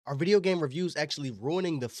Are video game reviews actually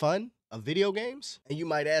ruining the fun of video games? And you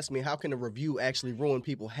might ask me, how can a review actually ruin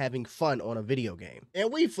people having fun on a video game?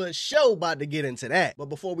 And we for sure about to get into that. But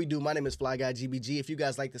before we do, my name is Fly Guy GBG. If you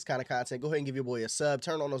guys like this kind of content, go ahead and give your boy a sub,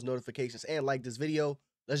 turn on those notifications, and like this video.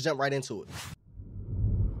 Let's jump right into it.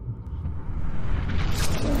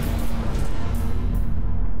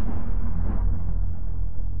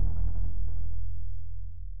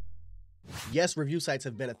 Yes, review sites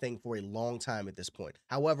have been a thing for a long time at this point.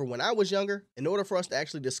 However, when I was younger, in order for us to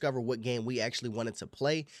actually discover what game we actually wanted to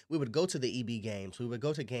play, we would go to the EB Games, we would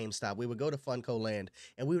go to GameStop, we would go to Funko Land,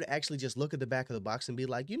 and we would actually just look at the back of the box and be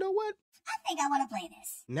like, you know what? I think I want to play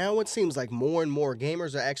this. Now it seems like more and more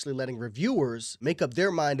gamers are actually letting reviewers make up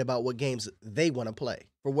their mind about what games they want to play.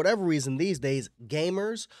 For whatever reason, these days,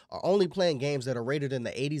 gamers are only playing games that are rated in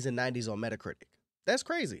the 80s and 90s on Metacritic. That's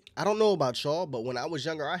crazy. I don't know about y'all, but when I was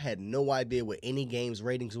younger, I had no idea what any game's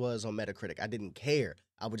ratings was on Metacritic. I didn't care.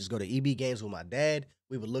 I would just go to EB Games with my dad.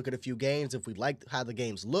 We would look at a few games. If we liked how the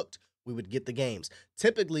games looked, we would get the games.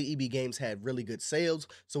 Typically, EB Games had really good sales,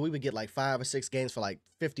 so we would get like 5 or 6 games for like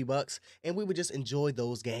 50 bucks, and we would just enjoy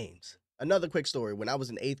those games. Another quick story, when I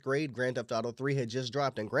was in 8th grade, Grand Theft Auto 3 had just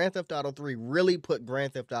dropped, and Grand Theft Auto 3 really put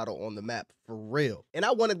Grand Theft Auto on the map for real. And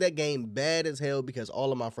I wanted that game bad as hell because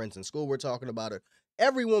all of my friends in school were talking about it.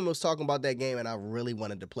 Everyone was talking about that game, and I really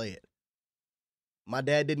wanted to play it. My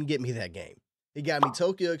dad didn't get me that game. He got me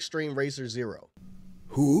Tokyo Extreme Racer Zero.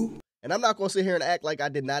 Who? And I'm not going to sit here and act like I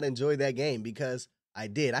did not enjoy that game, because I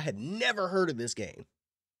did. I had never heard of this game.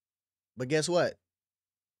 But guess what?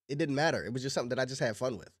 It didn't matter. It was just something that I just had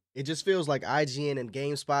fun with. It just feels like IGN and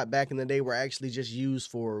GameSpot back in the day were actually just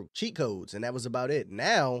used for cheat codes, and that was about it.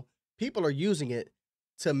 Now, people are using it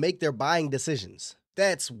to make their buying decisions.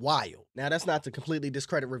 That's wild. Now, that's not to completely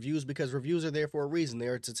discredit reviews, because reviews are there for a reason.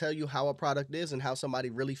 They're to tell you how a product is and how somebody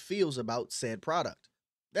really feels about said product.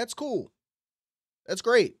 That's cool. That's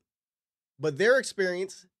great. But their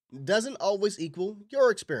experience doesn't always equal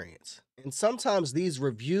your experience. And sometimes these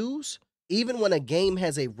reviews, even when a game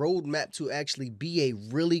has a roadmap to actually be a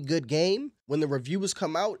really good game, when the reviews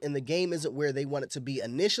come out and the game isn't where they want it to be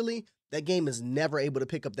initially, that game is never able to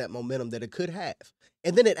pick up that momentum that it could have.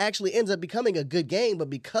 And then it actually ends up becoming a good game, but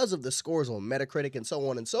because of the scores on Metacritic and so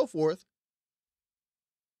on and so forth,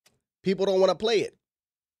 people don't want to play it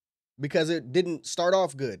because it didn't start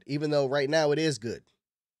off good, even though right now it is good.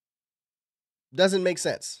 Doesn't make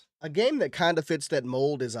sense. A game that kind of fits that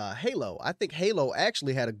mold is Halo. I think Halo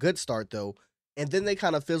actually had a good start, though, and then they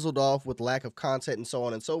kind of fizzled off with lack of content and so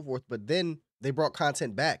on and so forth, but then they brought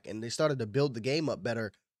content back and they started to build the game up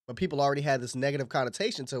better, but people already had this negative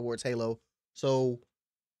connotation towards Halo, so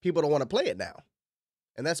people don't want to play it now.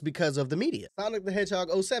 And that's because of the media. Sonic the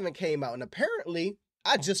Hedgehog 07 came out, and apparently,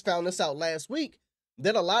 I just found this out last week,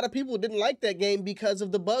 that a lot of people didn't like that game because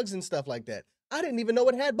of the bugs and stuff like that. I didn't even know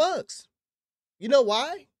it had bugs. You know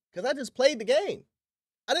why? Because I just played the game.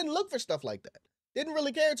 I didn't look for stuff like that. Didn't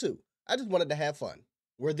really care to. I just wanted to have fun.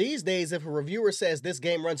 Where these days, if a reviewer says this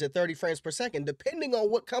game runs at 30 frames per second, depending on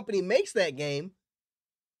what company makes that game,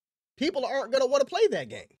 people aren't going to want to play that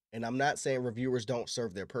game. And I'm not saying reviewers don't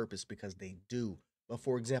serve their purpose, because they do. But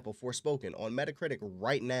for example, Forspoken on Metacritic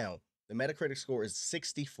right now, the Metacritic score is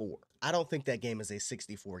 64. I don't think that game is a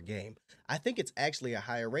 64 game. I think it's actually a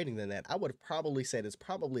higher rating than that. I would have probably said it's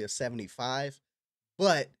probably a 75.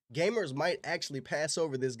 But gamers might actually pass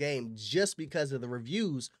over this game just because of the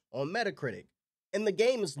reviews on Metacritic. And the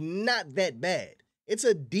game is not that bad. It's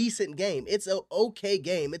a decent game. It's an okay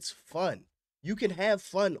game. It's fun. You can have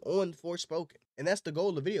fun on Forspoken. And that's the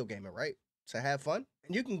goal of video gaming, right? To have fun.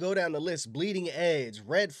 And you can go down the list. Bleeding Edge,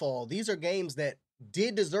 Redfall. These are games that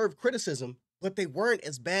did deserve criticism, but they weren't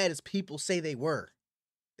as bad as people say they were.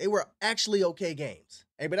 They were actually okay games.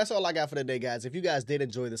 Hey, but that's all I got for today, guys. If you guys did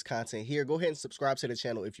enjoy this content here, go ahead and subscribe to the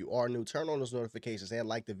channel if you are new. Turn on those notifications and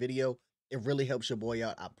like the video. It really helps your boy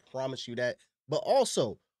out. I promise you that. But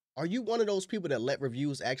also, are you one of those people that let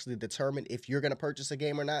reviews actually determine if you're going to purchase a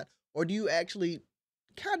game or not? Or do you actually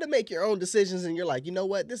kind of make your own decisions and you're like, you know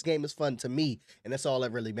what? This game is fun to me, and that's all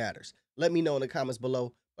that really matters. Let me know in the comments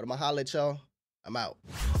below. But I'm going to holler at y'all. I'm out.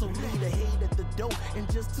 So leave the hate at the door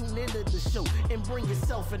and just tune into the show and bring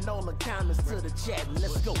yourself and all the comments to the chat.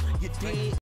 Let's go. You dig?